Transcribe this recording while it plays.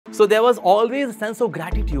So there was always a sense of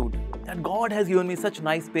gratitude that God has given me such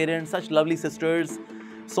nice parents, such lovely sisters,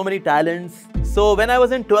 so many talents. So when I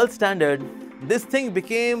was in 12th standard, this thing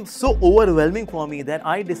became so overwhelming for me that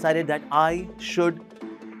I decided that I should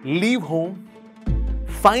leave home,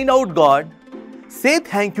 find out God, say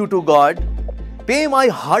thank you to God, pay my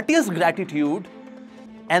heartiest gratitude,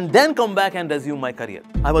 and then come back and resume my career.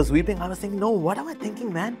 I was weeping. I was thinking, no, what am I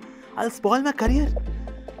thinking, man? I'll spoil my career.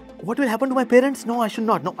 What will happen to my parents? No, I should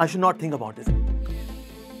not. No, I should not think about this.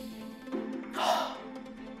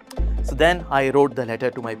 So then I wrote the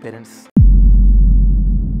letter to my parents.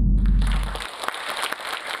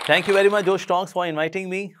 Thank you very much, Josh Talks, for inviting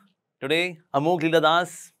me. Today, Amogh Lila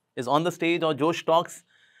is on the stage of Josh Talks.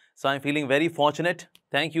 So I'm feeling very fortunate.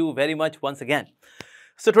 Thank you very much once again.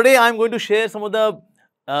 So today I'm going to share some of the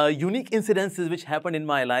unique incidences which happened in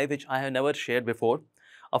my life, which I have never shared before.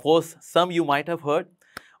 Of course, some you might have heard,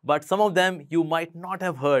 but some of them you might not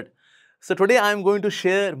have heard. So today I am going to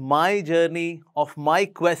share my journey of my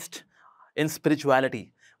quest in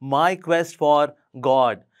spirituality, my quest for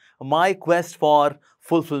God, my quest for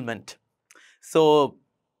fulfillment. So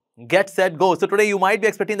get set, go. So today you might be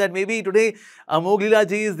expecting that maybe today Amogh Lila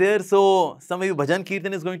ji is there, so some maybe bhajan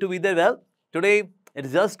kirtan is going to be there. Well, today it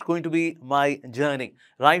is just going to be my journey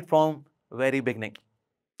right from very beginning.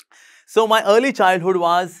 So my early childhood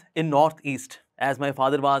was in Northeast, as my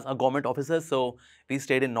father was a government officer, so we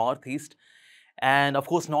stayed in Northeast. And of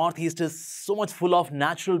course, Northeast is so much full of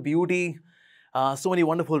natural beauty, so many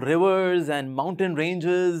wonderful rivers and mountain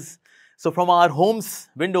ranges. So from our home's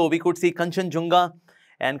window, we could see Kanchenjunga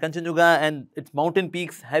and its mountain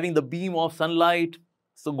peaks having the beam of sunlight,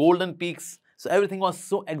 so golden peaks. So everything was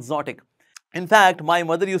so exotic. In fact, my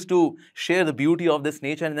mother used to share the beauty of this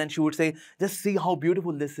nature, and then she would say, just see how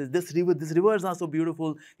beautiful this is. These rivers are so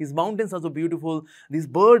beautiful. These mountains are so beautiful. These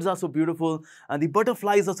birds are so beautiful. And the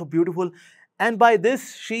butterflies are so beautiful. And by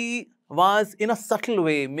this, she was in a subtle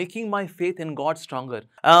way making my faith in God stronger.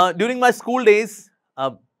 During my school days,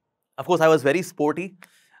 of course, I was very sporty.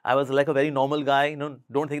 I was like a very normal guy.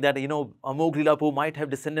 Don't think that, Amogh Lila Prabhu might have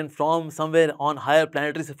descended from somewhere on higher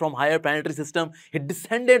planetary system. He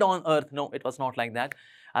descended on earth. No, it was not like that.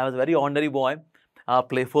 I was a very ordinary boy,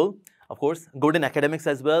 playful, of course, good in academics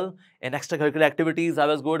as well. In extracurricular activities, I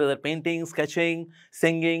was good at painting, sketching,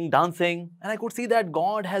 singing, dancing. And I could see that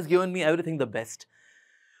God has given me everything the best.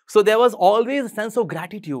 So there was always a sense of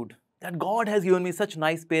gratitude that God has given me such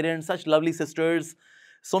nice parents, such lovely sisters,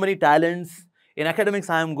 so many talents. In academics,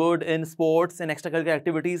 I am good. In sports and extracurricular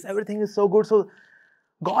activities, everything is so good. So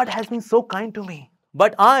God has been so kind to me.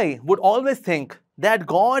 But I would always think that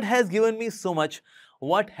God has given me so much.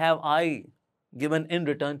 What have I given in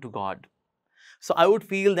return to God? So I would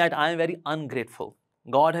feel that I am very ungrateful.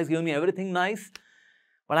 God has given me everything nice,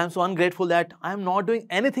 but I am so ungrateful that I am not doing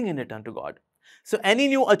anything in return to God. So any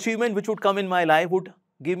new achievement which would come in my life would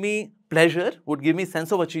give me pleasure, would give me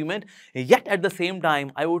sense of achievement. Yet at the same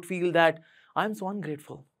time, I would feel that I am so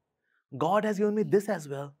ungrateful. God has given me this as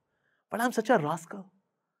well, but I am such a rascal.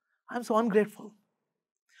 I am so ungrateful.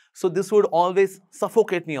 So this would always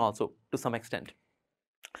suffocate me also to some extent.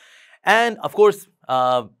 And of course,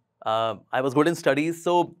 I was good in studies.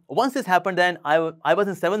 So once this happened, then I was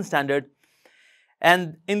in 7th standard.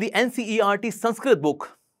 And in the NCERT Sanskrit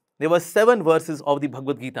book, there were 7 verses of the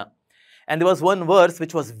Bhagavad Gita. And there was one verse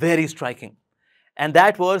which was very striking. And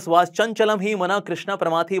that verse was, Chanchalam hi mana Krishna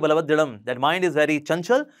pramathi balavaddidam. That mind is very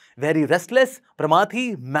chanchal, very restless,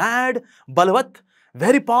 pramathi, mad, balavat,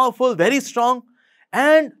 very powerful, very strong,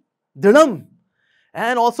 and didam,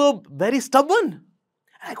 and also very stubborn.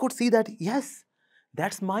 I could see that, yes,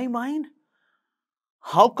 that's my mind.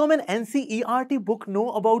 How come an NCERT book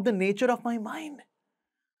know about the nature of my mind?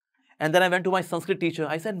 And then I went to my Sanskrit teacher.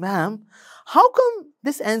 I said, ma'am, how come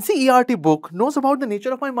this NCERT book knows about the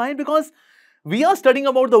nature of my mind? Because we are studying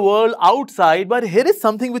about the world outside, but here is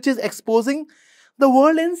something which is exposing the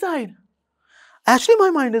world inside. Actually,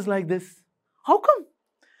 my mind is like this. How come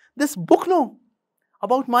this book know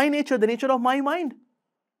about my nature, the nature of my mind?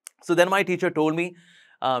 So then my teacher told me,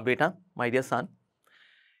 Beta, my dear son,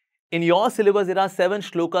 in your syllabus there are 7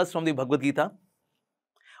 shlokas from the Bhagavad Gita,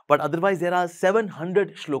 but otherwise there are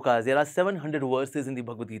 700 shlokas, there are 700 verses in the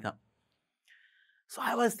Bhagavad Gita. So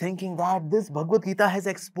I was thinking that this Bhagavad Gita has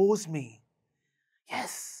exposed me.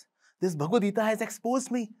 Yes, this Bhagavad Gita has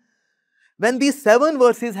exposed me. When these 7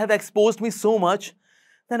 verses have exposed me so much,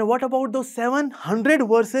 then what about those 700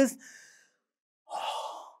 verses?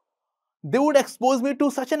 They would expose me to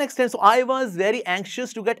such an extent. So I was very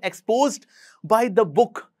anxious to get exposed by the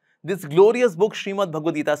book, this glorious book, Srimad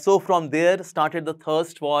Bhagavad Gita. So from there started the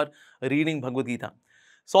thirst for reading Bhagavad Gita.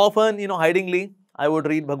 So often, hidingly, I would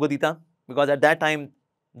read Bhagavad Gita because at that time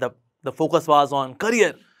the focus was on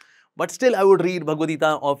career. But still, I would read Bhagavad Gita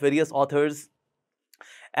of various authors.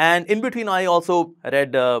 And in between, I also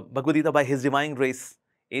read Bhagavad Gita by His Divine Grace,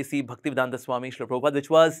 A.C. Bhaktivedanta Swami Srila Prabhupada, which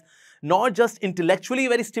was not just intellectually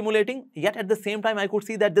very stimulating, yet at the same time, I could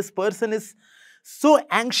see that this person is so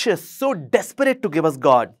anxious, so desperate to give us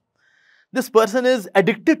God. This person is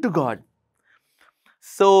addicted to God.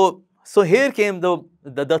 So here came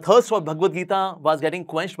the thirst for Bhagavad Gita was getting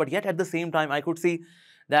quenched, but yet at the same time, I could see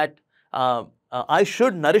that I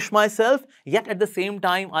should nourish myself, yet at the same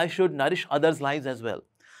time, I should nourish others' lives as well.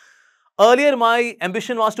 Earlier, my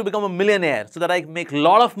ambition was to become a millionaire so that I make a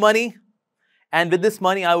lot of money, and with this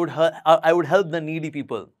money, I would help the needy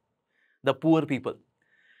people, the poor people.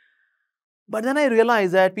 But then I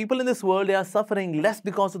realized that people in this world, they are suffering less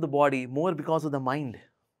because of the body, more because of the mind.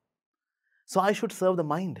 So I should serve the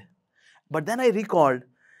mind. But then I recalled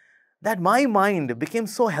that my mind became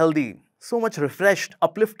so healthy, so much refreshed,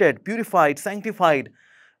 uplifted, purified, sanctified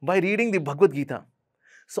by reading the Bhagavad Gita.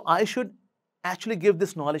 So I should actually give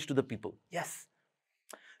this knowledge to the people. Yes.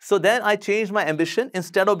 So then I changed my ambition.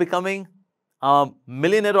 Instead of becoming a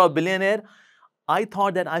millionaire or billionaire, I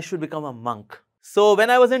thought that I should become a monk. So when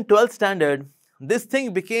I was in 12th standard, this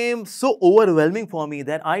thing became so overwhelming for me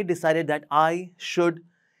that I decided that I should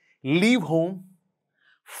leave home,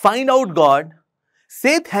 find out God,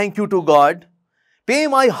 say thank you to God, pay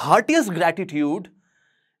my heartiest gratitude,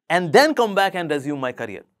 and then come back and resume my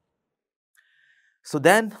career. So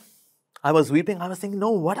then I was weeping. I was thinking, no,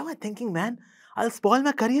 what am I thinking, man? I'll spoil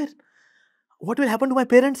my career. What will happen to my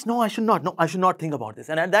parents? No, I should not. No, I should not think about this.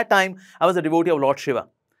 And at that time, I was a devotee of Lord Shiva.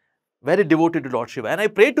 Very devoted to Lord Shiva. And I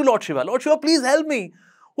prayed to Lord Shiva, Lord Shiva, please help me.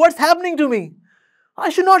 What's happening to me? I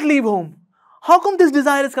should not leave home. How come this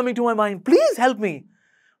desire is coming to my mind? Please help me.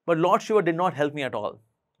 But Lord Shiva did not help me at all,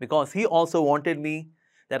 because he also wanted me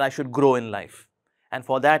that I should grow in life. And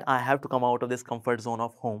for that, I have to come out of this comfort zone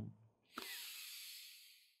of home.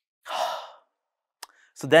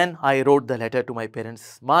 So then I wrote the letter to my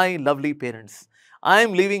parents, my lovely parents. I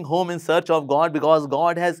am leaving home in search of God because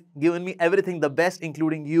God has given me everything, the best,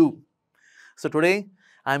 including you. So today,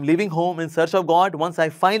 I am leaving home in search of God. Once I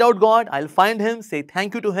find out God, I'll find Him, say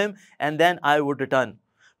thank you to Him, and then I would return.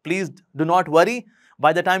 Please do not worry.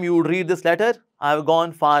 By the time you would read this letter, I have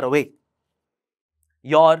gone far away.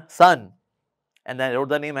 Your son. And then I wrote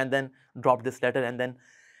the name and then dropped this letter and then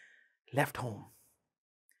left home.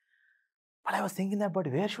 But I was thinking that, but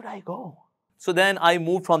where should I go? So then I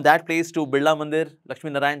moved from that place to Birla Mandir, Lakshmi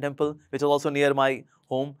Narayan Temple, which was also near my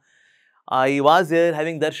home. I was there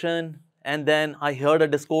having darshan, and then I heard a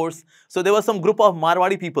discourse. So there was some group of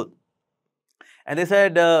Marwadi people. And they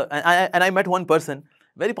said, and I met one person,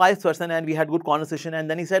 very pious person, and we had good conversation. And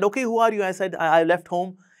then he said, okay, who are you? I said, I left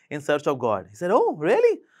home in search of God. He said, oh,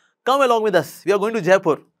 really? Come along with us. We are going to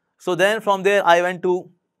Jaipur. So then from there, I went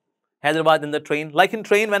to Hyderabad in the train. Like in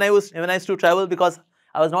train, when I used to travel, because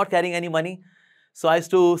I was not carrying any money, so I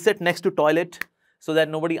used to sit next to toilet so that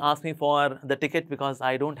nobody asked me for the ticket, because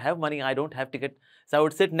I don't have money, I don't have ticket. So I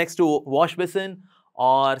would sit next to wash basin,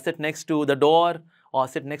 or sit next to the door, or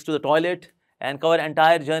sit next to the toilet, and cover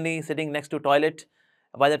entire journey sitting next to toilet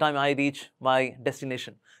by the time I reach my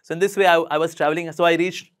destination. So in this way, I was traveling. So I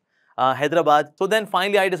reached Hyderabad. So then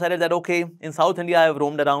finally I decided that, okay, in South India I have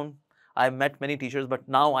roamed around. I have met many teachers, but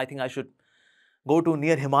now I think I should go to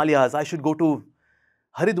near Himalayas. I should go to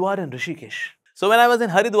Haridwar and Rishikesh. So when I was in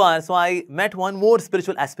Haridwar, so I met one more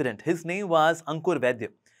spiritual aspirant. His name was Ankur Vaidya,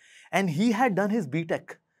 and he had done his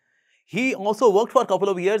B.Tech. He also worked for a couple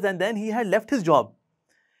of years, and then he had left his job.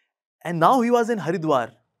 And now he was in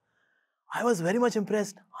Haridwar. I was very much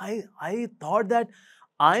impressed. I thought that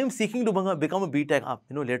I am seeking to become a B.Tech,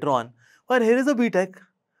 later on. But here is a B.Tech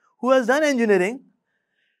who has done engineering,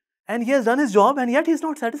 and he has done his job, and yet he is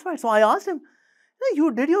not satisfied. So I asked him, you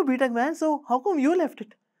did your B.Tech, man, so how come you left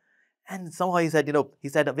it? And somehow he said,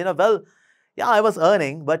 well, yeah, I was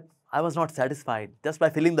earning, but I was not satisfied. Just by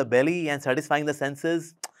filling the belly and satisfying the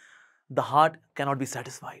senses, the heart cannot be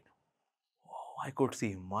satisfied. Oh, I could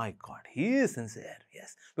see, my God, he is sincere,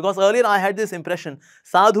 yes. Because earlier I had this impression,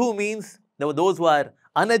 sadhu means there were those who are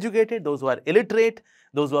uneducated, those who are illiterate,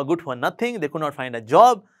 those who are good for nothing, they could not find a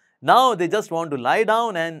job. Now they just want to lie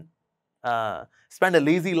down and spend a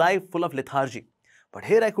lazy life full of lethargy. But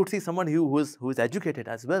here I could see someone who is educated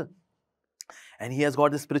as well. And he has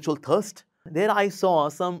got this spiritual thirst. There I saw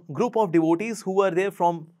some group of devotees who were there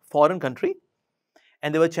from foreign country,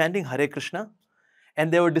 and they were chanting Hare Krishna,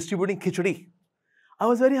 and they were distributing khichdi. I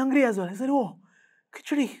was very hungry as well. I said, oh,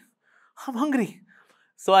 khichdi, I'm hungry.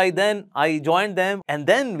 So I joined them, and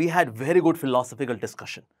then we had very good philosophical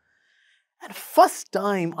discussion. And first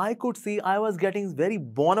time I could see I was getting very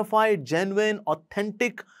bona fide, genuine,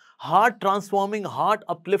 authentic, heart transforming, heart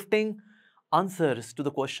uplifting answers to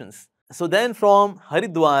the questions. So then from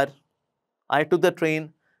Haridwar, I took the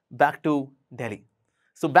train back to Delhi.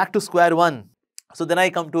 So back to square one. So then I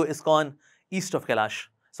come to ISKCON east of Kailash.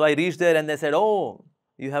 So I reached there and they said, oh,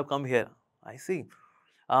 you have come here. I see.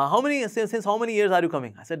 Since how many years are you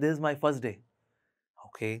coming? I said, this is my first day.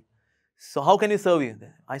 Okay. So how can you serve you?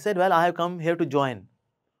 I said, well, I have come here to join.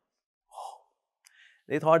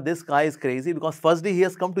 They thought this guy is crazy because first day he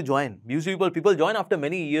has come to join. Usually people join after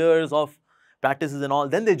many years of practices and all,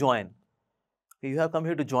 then they join. You have come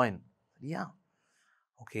here to join. Yeah.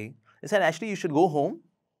 Okay. They said, actually, you should go home,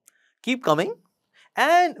 keep coming,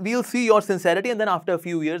 and we'll see your sincerity, and then after a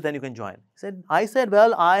few years, then you can join. I said,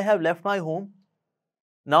 well, I have left my home.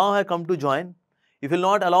 Now I have come to join. If you will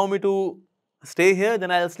not allow me to stay here,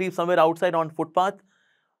 then I'll sleep somewhere outside on footpath.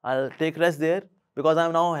 I'll take rest there because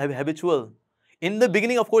I'm now habitual. In the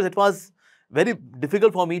beginning, of course, it was very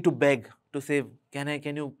difficult for me to beg, to say,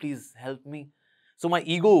 can you please help me? So my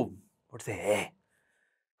ego would say, hey,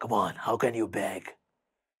 come on, how can you beg?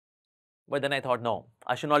 But then I thought, no,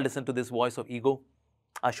 I should not listen to this voice of ego.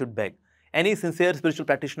 I should beg. Any sincere spiritual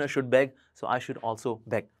practitioner should beg, so I should also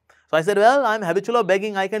beg. So I said, well, I'm habitual of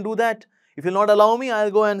begging, I can do that. If you'll not allow me,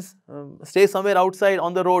 I'll go and stay somewhere outside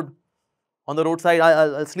on the road. On the roadside,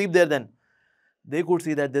 I'll sleep there then. They could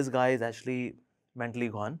see that this guy is actually mentally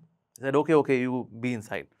gone. They said, okay, you be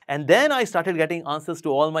inside. And then I started getting answers to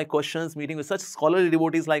all my questions, meeting with such scholarly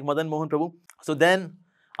devotees like Madan Mohan Prabhu. So then,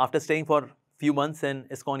 after staying for a few months in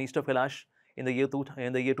ISKCON east of Kailash in the year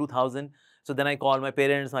 2000, so then I called my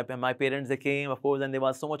parents. My parents, they came, of course, and there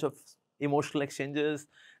was so much of emotional exchanges.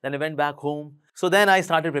 Then I went back home. So then I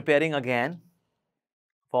started preparing again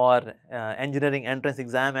for engineering entrance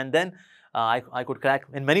exam, and then I could crack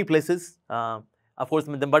in many places. Of course,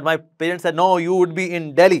 but my parents said, no, you would be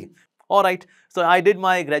in Delhi. All right. So I did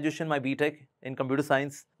my graduation, my BTech in computer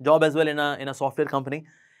science, job as well in a software company.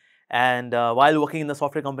 And while working in the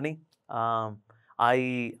software company,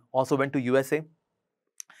 I also went to USA.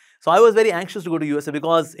 So I was very anxious to go to USA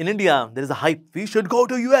because in India, there is a hype. We should go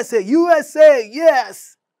to USA. USA,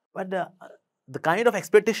 yes. But the kind of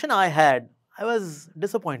expectation I had, I was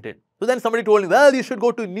disappointed. So then somebody told me, well, you should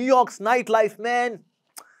go to New York's nightlife, man.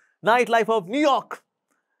 Nightlife of New York.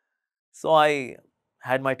 So I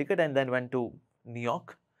had my ticket and then went to New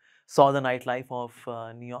York. Saw the nightlife of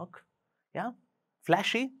New York. Yeah,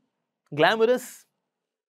 flashy, glamorous.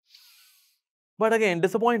 But again,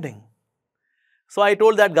 disappointing. So I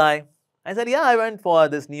told that guy, I said, yeah, I went for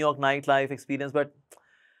this New York nightlife experience, but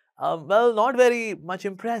well, not very much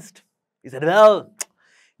impressed. He said, well,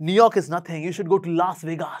 New York is nothing. You should go to Las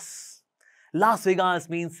Vegas. Las Vegas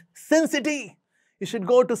means Sin City. You should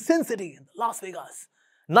go to Sin City, Las Vegas.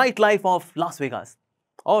 Nightlife of Las Vegas.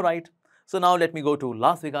 All right. So now let me go to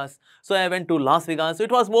Las Vegas. So I went to Las Vegas. So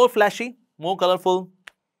it was more flashy, more colorful,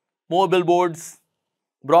 more billboards,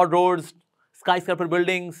 broad roads, skyscraper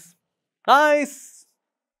buildings. Nice.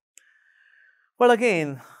 But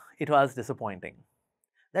again, it was disappointing.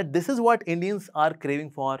 That this is what Indians are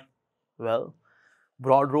craving for. Well,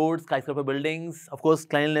 broad roads, skyscraper buildings. Of course,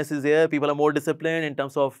 cleanliness is there. People are more disciplined in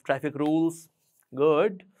terms of traffic rules.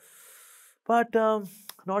 Good. But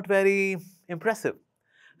not very impressive.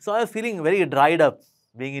 So I was feeling very dried up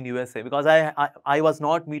being in USA because I was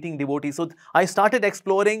not meeting devotees. So I started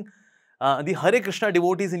exploring the Hare Krishna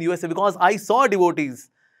devotees in USA because I saw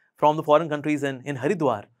devotees from the foreign countries in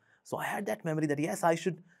Haridwar. So I had that memory that yes, I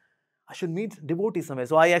should meet devotees somewhere.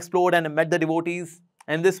 So I explored and met the devotees,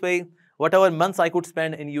 and this way, whatever months I could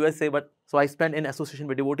spend in USA, so I spent in association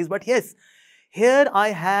with devotees. But yes, here I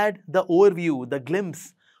had the overview, the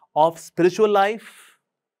glimpse of spiritual life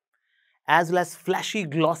as well as flashy,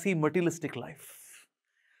 glossy, materialistic life.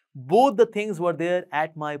 Both the things were there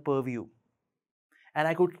at my purview. And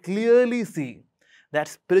I could clearly see that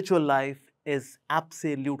spiritual life is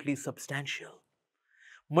absolutely substantial.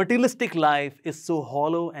 Materialistic life is so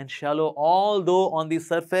hollow and shallow, although on the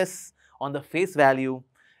surface, on the face value,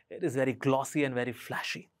 it is very glossy and very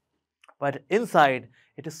flashy. But inside,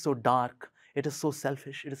 it is so dark, it is so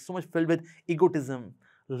selfish, it is so much filled with egotism,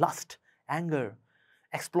 lust, anger,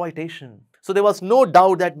 exploitation. So there was no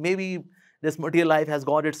doubt that maybe this material life has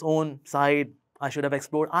got its own side. I should have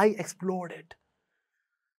explored. I explored it.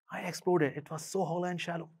 It was so hollow and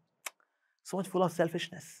shallow, so much full of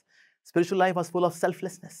selfishness. Spiritual life was full of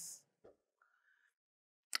selflessness.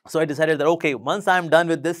 So I decided that, okay, once I'm done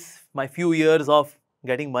with this, my few years of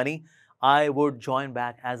getting money, I would join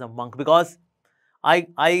back as a monk because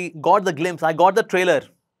I got the glimpse, I got the trailer,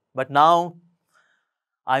 but now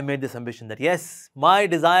I made this ambition that yes, my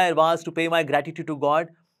desire was to pay my gratitude to God,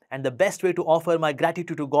 and the best way to offer my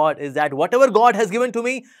gratitude to God is that whatever God has given to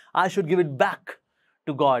me, I should give it back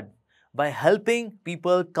to God by helping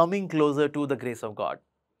people coming closer to the grace of God.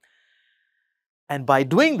 And by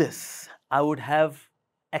doing this, I would have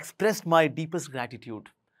expressed my deepest gratitude.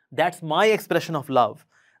 That's my expression of love.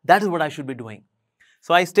 That is what I should be doing.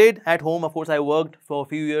 So I stayed at home. Of course, I worked for a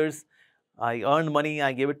few years. I earned money.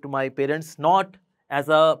 I gave it to my parents, not as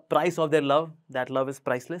a price of their love. That love is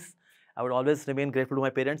priceless. I would always remain grateful to my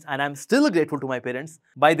parents, and I'm still grateful to my parents.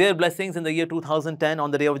 By their blessings, in the year 2010,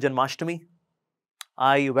 on the day of Janmashtami,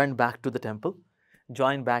 I went back to the temple,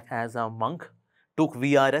 joined back as a monk, took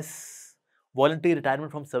VRS, voluntary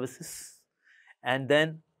retirement from services, and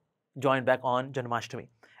then joined back on Janmashtami.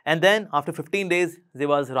 And then after 15 days, there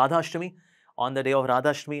was Radha Ashtami. On the day of Radha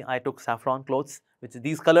Ashtami, I took saffron clothes, which is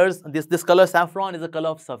these colors. This color saffron is a color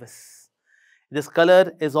of service. This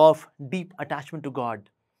color is of deep attachment to God.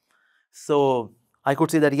 So I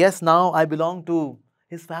could say that yes, now I belong to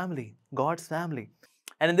His family, God's family.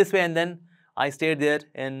 And in this way, and then I stayed there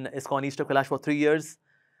in ISKCON East of Kailash for 3 years,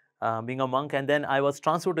 being a monk. And then I was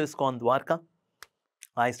transferred to ISKCON Dwarka.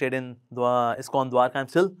 I stayed in ISKCON Dwarka. I'm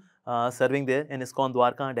still serving there in ISKCON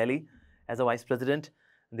Dwarka, Delhi, as a vice president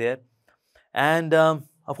there. And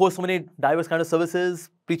of course, so many diverse kind of services,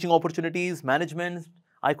 preaching opportunities, management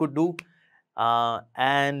I could do.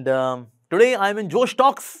 Today I'm in Josh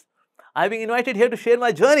Talks. I've been invited here to share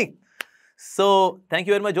my journey. So thank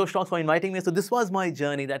you very much, Josh Talks, for inviting me. So this was my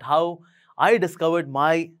journey, that how I discovered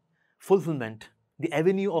my fulfillment, the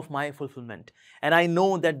avenue of my fulfillment. And I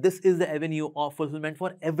know that this is the avenue of fulfillment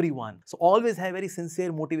for everyone. So always have very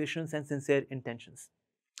sincere motivations and sincere intentions.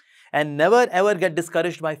 And never ever get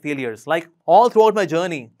discouraged by failures. Like all throughout my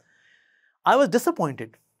journey, I was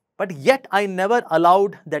disappointed. But yet I never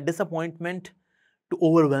allowed that disappointment to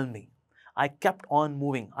overwhelm me. I kept on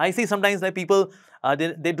moving. I see sometimes that people,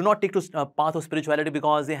 they do not take to a path of spirituality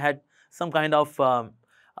because they had some kind of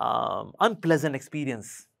unpleasant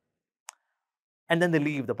experience. And then they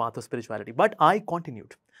leave the path of spirituality. But I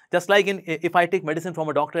continued. Just like if I take medicine from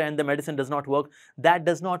a doctor and the medicine does not work, that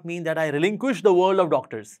does not mean that I relinquish the world of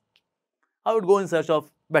doctors. I would go in search of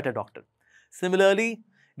better doctor. Similarly,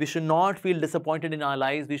 we should not feel disappointed in our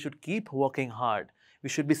lives. We should keep working hard. We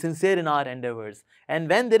should be sincere in our endeavors. And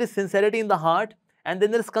when there is sincerity in the heart and then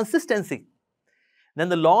there is consistency, then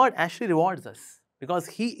the Lord actually rewards us, because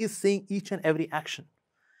He is seeing each and every action.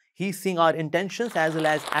 He is seeing our intentions as well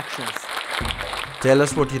as actions. Tell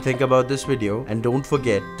us what you think about this video, and don't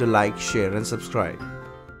forget to like, share and subscribe.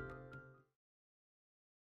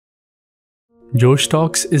 Josh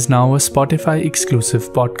Talks is now a Spotify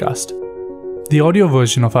exclusive podcast. The audio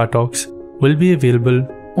version of our talks will be available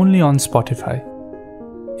only on Spotify.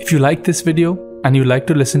 If you like this video and you like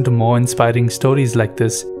to listen to more inspiring stories like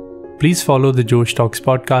this, please follow the Josh Talks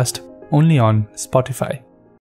podcast only on Spotify.